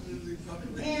reality.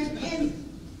 And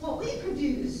what we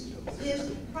produce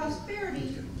is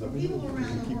prosperity for people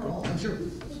around the world. I'm sure.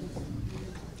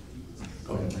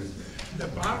 Go ahead.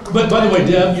 But by the way,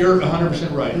 Deb, you're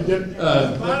 100% right.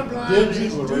 Bottom line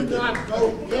is, do not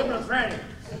vote Democratic.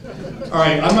 All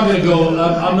right, I'm not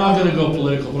going to go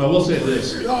political, but I will say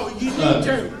this. No, you need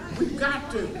to. We've got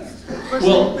to. Because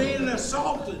Well, we're being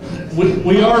assaulted.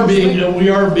 We are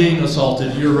being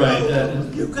assaulted. You're right.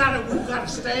 We've got to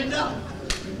stand up.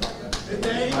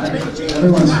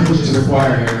 Everyone's preaching to the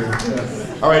choir here.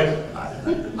 All right.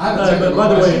 But by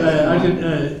the way,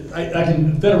 I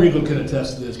can Federico can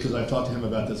attest to this because I've talked to him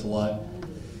about this a lot.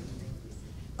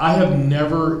 I have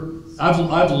never.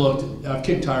 I've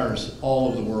kicked tires all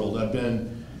over the world.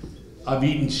 I've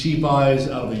eaten sheep eyes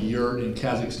out of a yurt in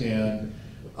Kazakhstan.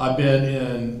 I've been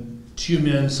in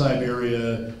Tyumen,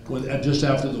 Siberia, just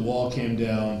after the wall came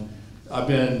down. I've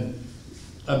been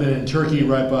in Turkey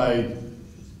right by.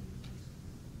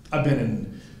 I've been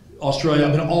in Australia.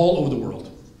 I've been all over the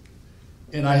world,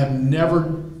 and I have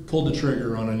never pulled the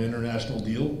trigger on an international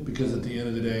deal because at the end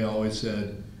of the day, I always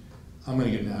said, I'm going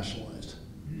to get nationalized.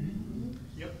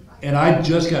 And I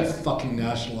just got fucking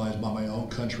nationalized by my own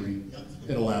country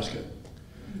in Alaska.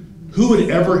 Who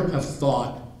would ever have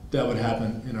thought that would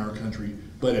happen in our country?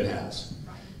 But it has.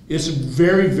 It's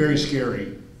very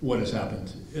scary what has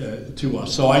happened to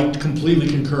us. So I completely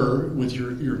concur with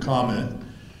your comment,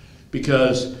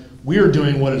 because we are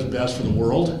doing what is best for the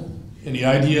world, and the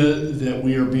idea that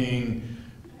we are being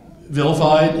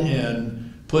vilified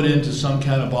and put into some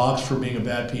kind of box for being a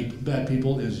bad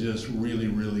people is just really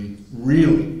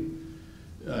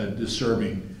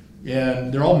disturbing.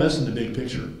 And they're all missing the big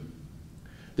picture.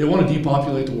 They want to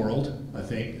depopulate the world, I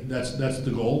think. That's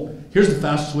the goal. here's the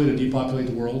fastest way to depopulate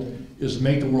the world, is to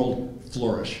make the world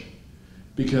flourish.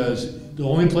 Because the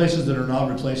only places that are not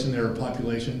replacing their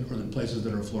population are the places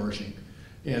that are flourishing.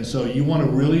 And so you want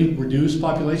to really reduce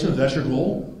population, if that's your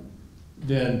goal,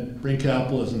 then bring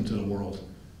capitalism to the world.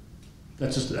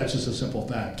 That's just a simple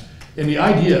fact. And the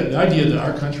idea that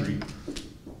our country,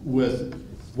 with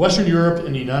Western Europe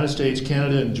and the United States,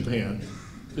 Canada and Japan,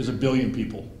 is 1 billion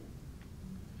people.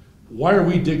 Why are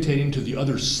we dictating to the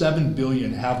other 7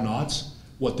 billion have-nots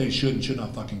what they should and should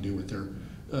not fucking do with their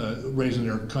raising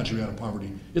their country out of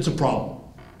poverty? It's a problem.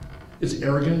 It's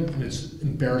arrogant and it's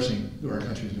embarrassing that our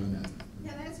country is doing that.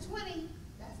 Yeah, that's 20.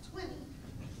 That's 20.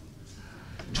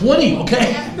 20,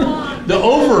 okay. The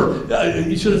over,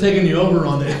 you should have taken the over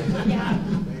on that. Yeah.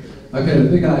 Okay, the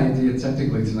big idea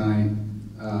technically tonight,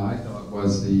 I thought,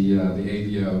 was the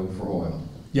AVO for oil.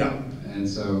 Yeah. And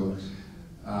so,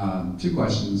 2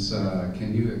 questions.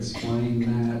 Can you explain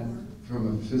that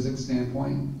from a physics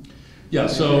standpoint? Yeah,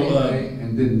 so... A,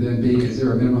 and then B, is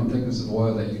there a minimum thickness of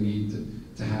oil that you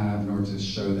need to have in order to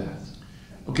show that?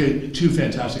 Okay, 2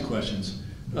 fantastic questions.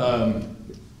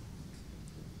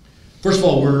 First of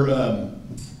all, we're...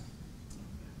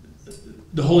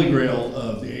 the holy grail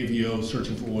of the AVO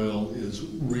searching for oil is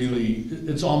really,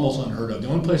 it's almost unheard of. The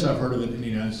only place I've heard of it in the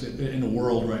United States, in the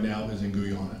world right now, is in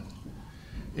Guyana.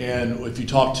 And if you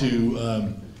talk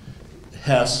to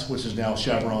Hess, which is now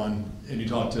Chevron, and you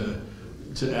talk to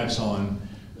Exxon,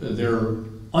 their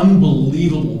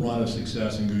unbelievable run of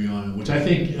success in Guyana, which I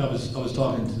think, I was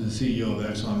talking to the CEO of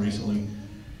Exxon recently,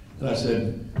 and I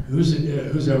said,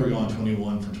 who's ever gone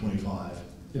 21 for 25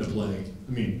 in a play?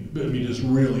 I mean, just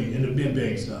really in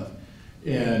big stuff.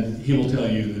 And he will tell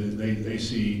you that they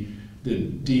see the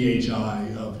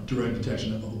DHI of direct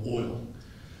detection of oil.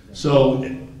 So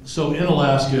in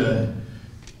Alaska,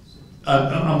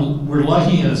 we're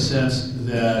lucky in a sense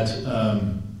that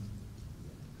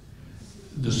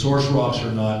the source rocks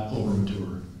are not over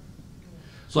mature.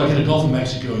 So like in the Gulf of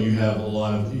Mexico, you have a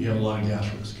lot of gas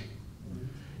risk.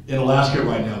 In Alaska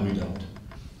right now, we don't.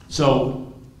 So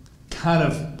kind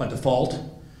of by default,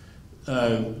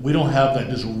 we don't have that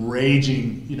just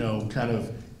raging, kind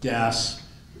of gas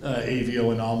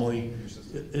AVO anomaly.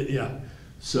 Yeah.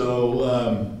 So,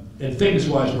 and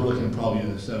thickness-wise, we're looking at probably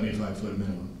a 75-foot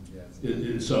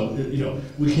minimum. So,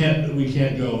 we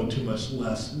can't go too much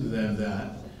less than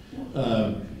that.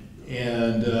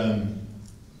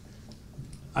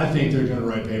 I think they're going to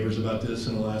write papers about this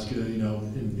in Alaska,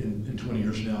 in 20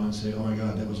 years from now, and say, oh my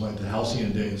God, that was like the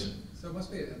halcyon days. So it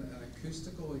must be an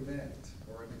acoustical event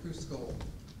or an acoustical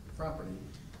property,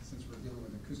 since we're dealing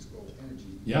with acoustical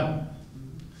energy. Yeah.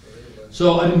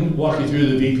 So I didn't walk you through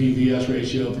the VP-VS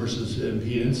ratio versus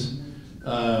impedance,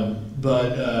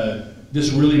 but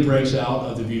this really breaks out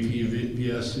of the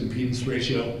VP-VS impedance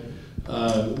ratio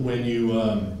when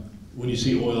you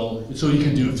see oil. So you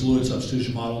can do a fluid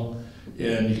substitution model,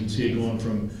 and you can see it going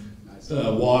from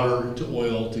water to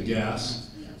oil to gas,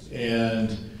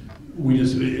 and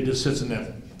it just sits in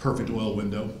that perfect oil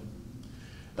window.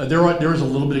 There is a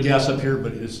little bit of gas up here,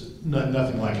 but it's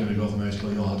nothing like in the Gulf of Mexico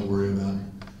you'll have to worry about.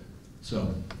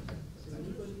 So.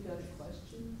 Anybody got a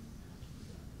question?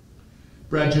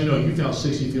 Brad Juno, you found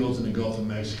 60 fields in the Gulf of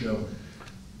Mexico.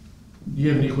 Do you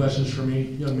have any questions for me,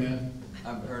 young man?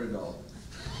 I've heard it all.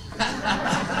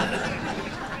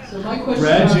 So my question.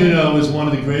 Brad Juno is one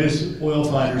of the greatest oil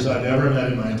finders I've ever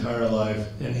met in my entire life,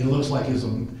 and he looks like he's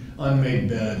an unmade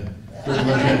bed.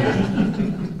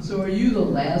 So are you the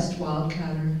last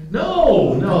wildcatter?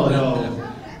 No.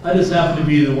 I just happen to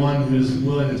be the one who's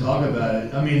willing to talk about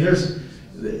it. I mean,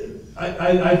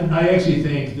 I actually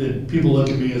think that people look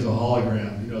at me as a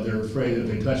hologram. They're afraid that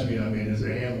if they touch me, as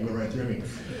a hand will go right through me.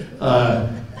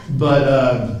 But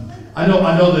I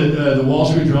know that the Wall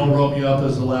Street Journal wrote me up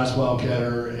as the last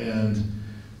wildcatter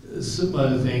and some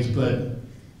other things. But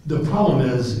the problem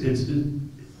is, it's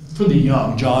for the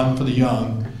young, John, for the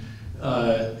young.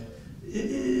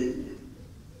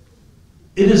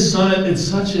 It's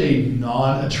such a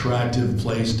non-attractive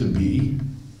place to be,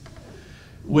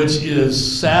 which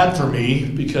is sad for me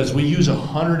because we use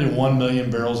 101 million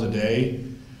barrels a day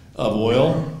of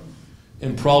oil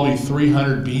and probably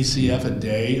 300 BCF a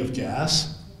day of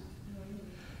gas.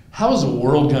 How is the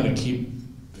world going to keep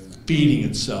feeding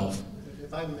itself?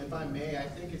 If I may, I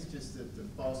think it's just the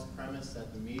false premise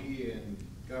that the media and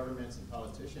governments and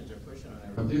politicians are pushing on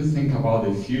everything. What do you think about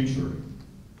the future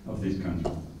of this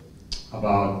country?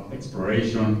 About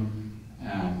exploration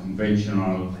and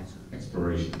conventional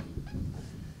exploration?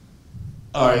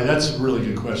 All right, that's a really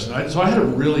good question. So I had a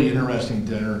really interesting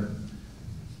dinner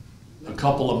a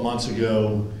couple of months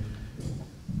ago,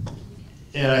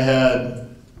 and I had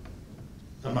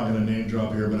I'm not gonna name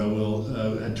drop here, but I will,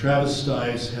 had Travis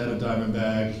Stice, head of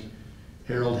Diamondback,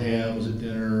 Harold Ham was at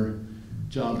dinner,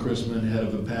 John Chrisman, head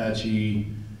of Apache,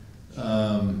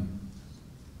 and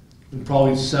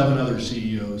probably 7 other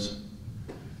CEOs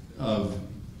of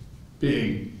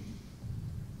big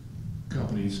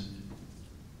companies.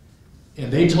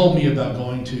 And they told me about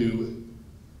going to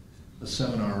a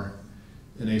seminar,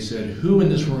 and they said, who in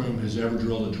this room has ever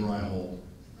drilled a dry hole?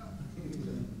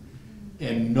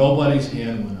 And nobody's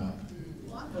hand went up.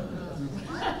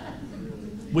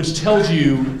 Which tells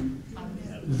you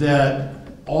that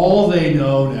all they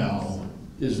know now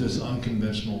is this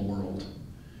unconventional world.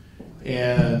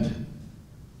 And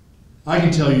I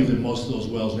can tell you that most of those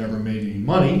wells never made any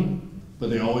money,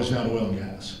 but they always found oil and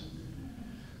gas.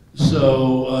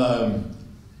 So,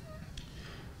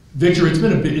 Victor, it's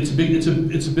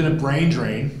been a brain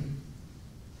drain,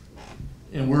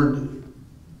 and we're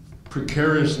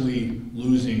precariously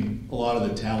losing a lot of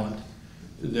the talent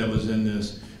that was in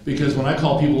this. Because when I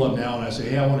call people up now and I say,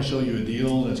 hey, I want to show you a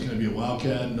deal that's going to be a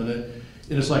Wildcat, and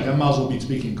it's like I might as well be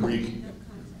speaking Greek,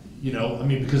 you know. I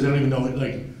mean, because they don't even know,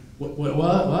 like,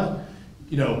 what,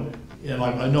 you know. And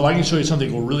like, I know I can show you something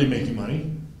that will really make you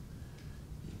money.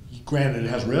 Granted, it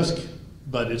has risk,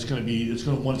 but it's going to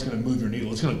move your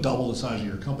needle. It's going to double the size of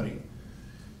your company,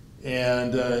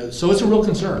 and so it's a real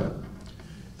concern.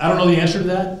 I don't know the answer to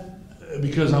that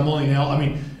because I'm only now. I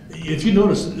mean, if you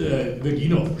notice, Vic, you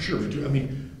know for sure. I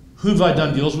mean, who have I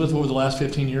done deals with over the last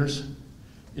 15 years?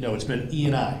 You know, it's been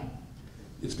E&I,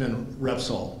 it's been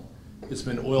Repsol, it's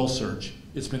been Oil Search,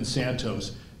 it's been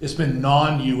Santos, it's been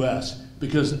non-U.S.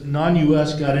 because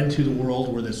non-U.S. got into the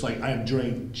world where it's like I am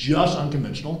drilling just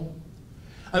unconventional.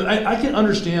 I can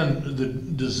understand the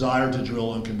desire to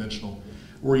drill unconventional,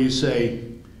 where you say,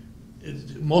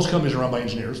 most companies are run by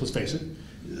engineers, let's face it.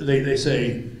 They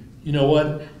say, you know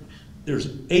what, there's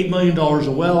 $8 million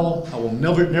a well, I will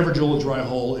never drill a dry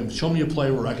hole, and show me a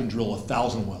play where I can drill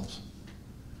 1,000 wells.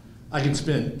 I can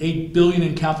spend $8 billion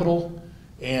in capital,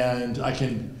 and I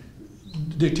can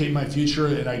dictate my future,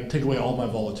 and I take away all my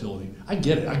volatility. I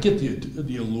get it, I get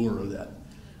the allure of that.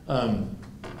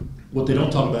 What they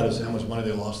don't talk about is how much money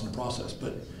they lost in the process.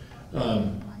 But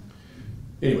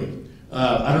anyway,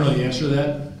 I don't know the answer to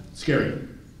that. It's scary.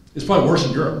 It's probably worse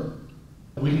in Europe.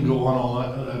 We can go on all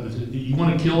that. You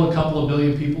want to kill a couple of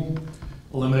billion people?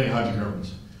 Eliminate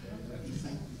hydrocarbons.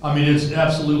 I mean, it's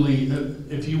absolutely.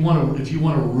 If you want to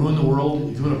ruin the world,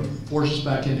 if you want to force us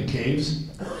back into caves,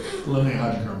 eliminate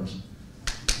hydrocarbons.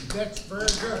 That's very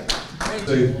good.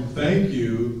 Say thank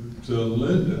you to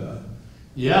Linda.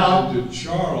 Yeah. And to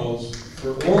Charles for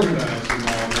organizing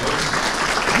all this.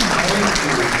 Thank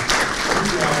you. You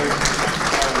guys,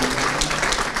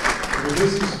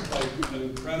 this is like an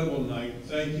incredible night.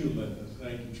 Thank you, Linda.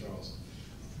 Thank you, Charles.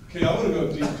 Okay, I want to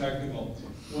go deep technical.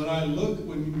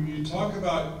 When you talk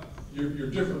about your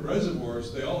different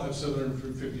reservoirs, they all have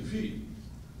 750 feet,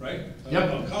 right?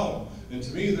 Yep. On column. And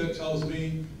to me, that tells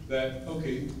me that,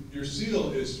 okay, your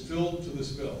seal is filled to the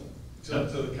spill, to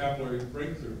the capillary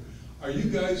breakthrough. Are you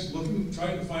guys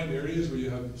trying to find areas where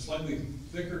you have slightly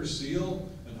thicker seal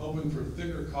and hoping for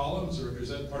thicker columns, or is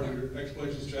that part of your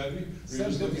exploration strategy? Or are you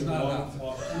just looking at one? You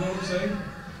know what I'm saying?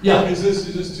 Yeah. Is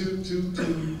this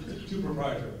too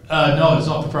proprietary? No, it's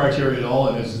not proprietary at all,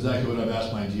 and it's exactly what I've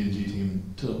asked my G&G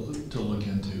team to look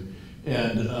into.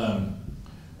 And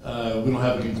we don't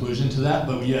have a conclusion to that,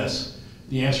 but yes,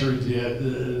 the answer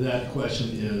to that question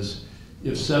is,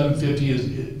 if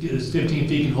 750 is 15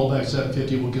 feet can hold back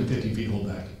 750, what can 50 feet hold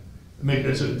back?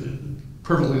 It's a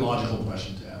perfectly logical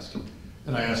question to ask,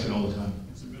 and I ask it all the time.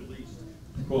 It's the Middle East.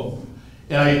 Cool.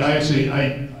 And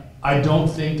I don't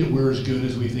think that we're as good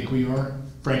as we think we are,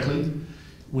 frankly.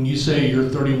 When you say you're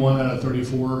 31 out of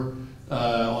 34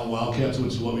 on Wildcats,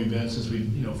 which is what we've been since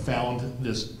we found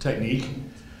this technique,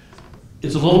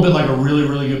 it's a little bit like a really,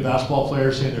 really good basketball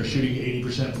player saying they're shooting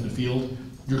 80% from the field.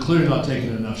 You're clearly not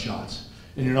taking enough shots,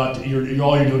 and all you're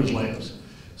doing is layups.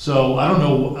 So I don't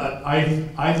know.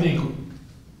 I think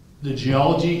the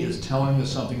geology is telling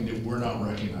us something that we're not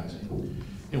recognizing,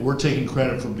 and we're taking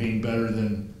credit for being better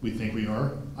than we think we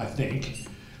are. I think.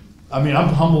 I mean, I'm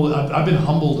humble. I've been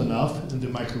humbled enough into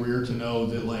my career to know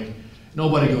that like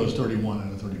nobody goes 31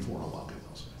 out of 34 on Wildcat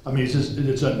wells. I mean, it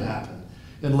doesn't happen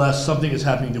unless something is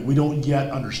happening that we don't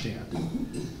yet understand.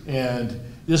 And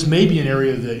this may be an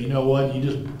area that, you know what,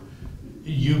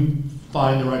 you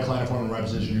find the right client for in the right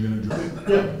position, you're going to drive.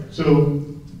 Yeah, so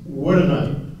what a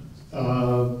night.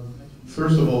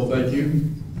 First of all, thank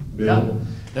you, Bill. Yeah,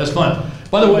 that's fun.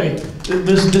 By the way,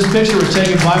 this picture was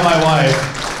taken by my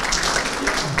wife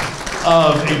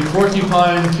of a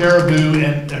porcupine caribou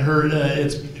and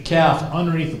its calf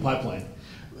underneath the pipeline.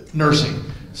 nursing.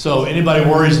 So anybody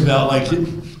worries about like,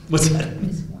 what's that?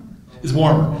 It's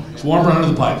warmer. It's warmer under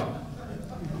the pipe.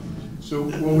 So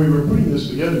when we were putting this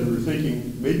together, we were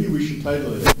thinking, maybe we should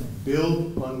title it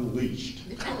Bill Unleashed.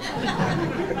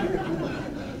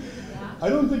 I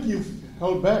don't think you've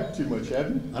held back too much, have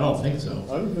you? I don't think so.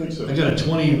 I don't think so. I got a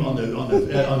 20 on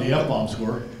the F-bomb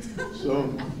score.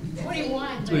 So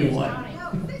 21. 21.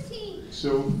 No, 15.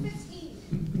 So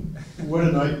 15. what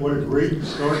a night, what a great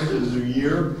start to the new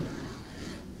year.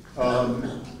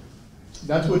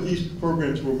 That's what these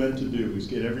programs were meant to do, is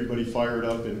get everybody fired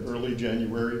up in early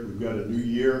January. We've got a new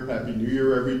year. Happy New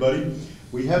Year, everybody.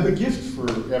 We have a gift for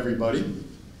everybody.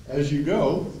 As you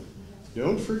go,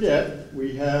 don't forget,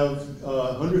 we have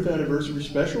 100th anniversary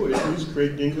special issues.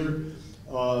 Craig Dingler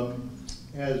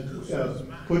has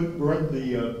brought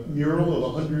the mural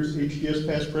of 100 HGS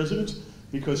past presidents,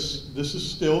 because this is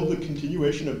still the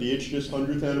continuation of the HGS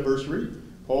 100th anniversary.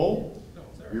 Paul,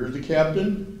 you're the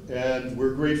captain, and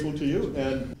we're grateful to you.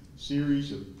 And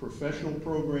series of professional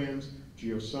programs,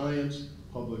 geoscience,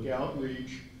 public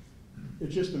outreach.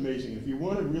 It's just amazing. If you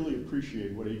want to really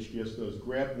appreciate what HGS does,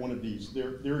 grab one of these.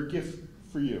 They're a gift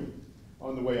for you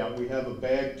on the way out. We have a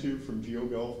bag too from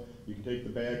GeoGulf. You can take the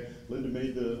bag. Linda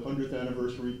made the 100th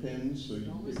anniversary pins, so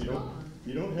if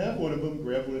you don't have one of them,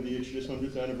 grab one of the HGS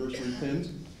 100th anniversary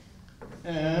pins.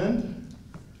 And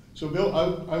so Bill,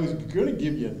 I was going to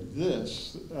give you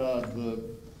this,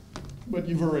 but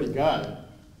you've already got it.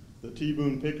 The T.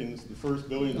 Boone Pickens, the first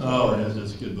billion. Oh, yeah,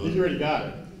 that's a good book. He's already got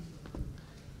it.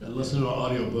 I listened to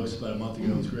audiobooks about a month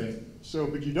ago. It's great. So,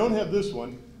 but you don't have this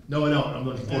one. No, I don't. I'm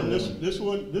looking forward to this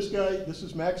one. This guy, this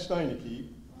is Max Steineke.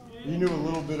 He knew a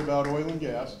little bit about oil and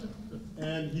gas,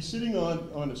 and he's sitting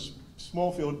on a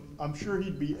small field. I'm sure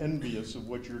he'd be envious of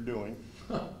what you're doing,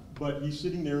 but he's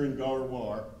sitting there in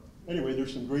Garwar. Anyway,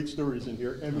 there's some great stories in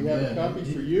here, and we have a copy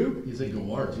for you. He's in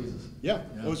Gawar, Jesus. Yeah,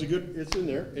 that was a good. It's in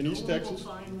there in East Texas.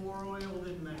 You'll find more oil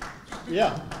than Max.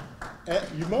 Yeah,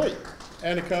 you might.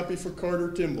 And a copy for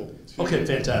Carter Timble. Okay,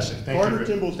 fantastic. Thank you. Carter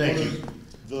Timble's one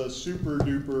of the super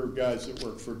duper guys that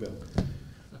work for Bill.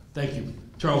 Thank you.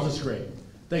 Charles, this is great.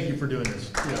 Thank you for doing this.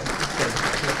 Yeah, it's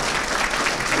great.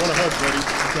 I want to hug, buddy.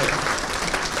 Okay.